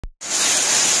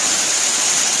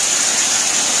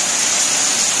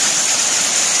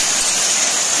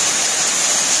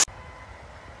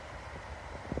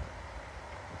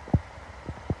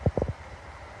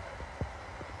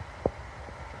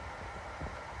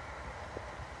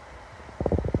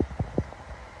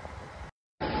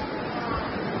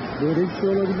Böyle bir şey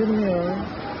olabilir mi ya?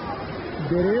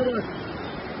 Dereye bak.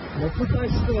 Nasıl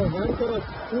taştı? Her taraf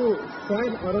su.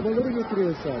 Sel arabaları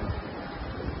götürüyor şu an.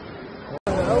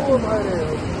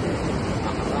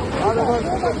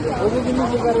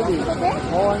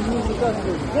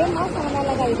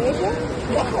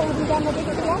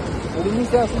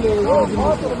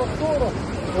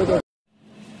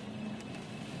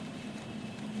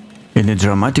 In a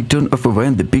dramatic turn of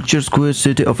events, the picturesque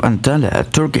city of Antalya,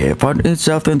 Turkey, found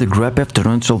itself in the grip of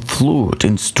torrential flood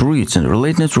in streets and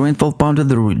relentless rainfall pounded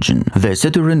the region. The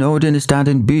city, renowned in its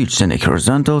standing beaches and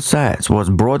horizontal sides,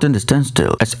 was brought into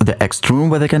standstill as the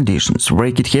extreme weather conditions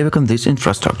wreaked havoc on this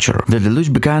infrastructure. The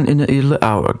deluge began in an early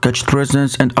hour, touched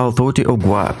residents and authority of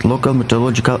wreaked local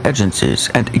meteorological agencies,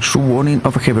 and issued warning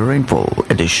of heavy rainfall.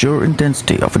 And the sheer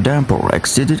intensity of a downpour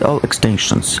exceeded all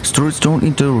extensions. Streets turned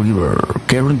into a river,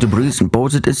 carrying debris and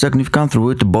posed a significant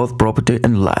threat to both property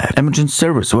and life. Emergency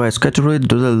services were scattered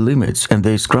to the limits, and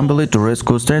they scrambled to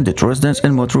rescue stranded residents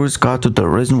and motorists caught to the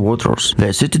rising waters.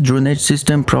 The city drainage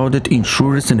system provided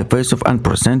insurance in the face of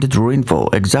unprecedented rainfall,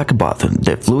 exacerbating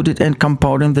the flooded and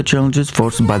compounding the challenges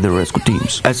forced by the rescue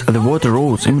teams. As the water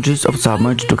rose, images of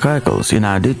submerged vehicles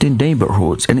inundated in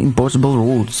neighborhoods and impossible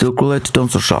roads circulated on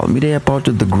social media,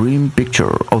 parted the grim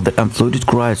picture of the unflooded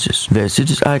crisis. The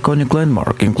city's iconic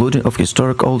landmark, including of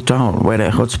historic old town, where a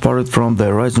hotspot from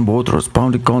the rising waters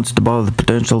pounding constantly about the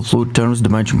potential flood, turns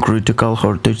dimension critical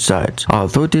heritage sites.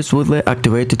 Authorities swiftly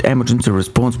activated emergency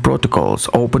response protocols,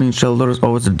 opening shelters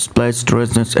over the displaced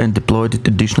residents and deployed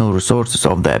additional resources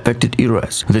of the affected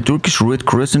areas. The Turkish Red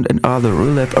Crescent and other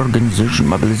relief organizations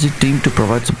mobilized teams to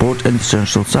provide support and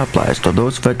essential supplies to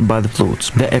those affected by the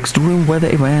floods. The extreme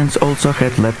weather events also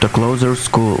had left a closer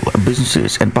school,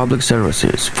 businesses, and public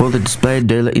services fully displayed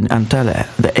daily in Antalya.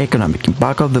 The economic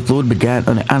impact of the flood began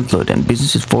on an unflood, and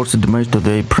businesses forced damage to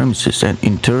their premises and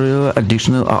interior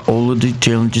additional are already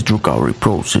challenged recovery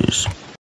process.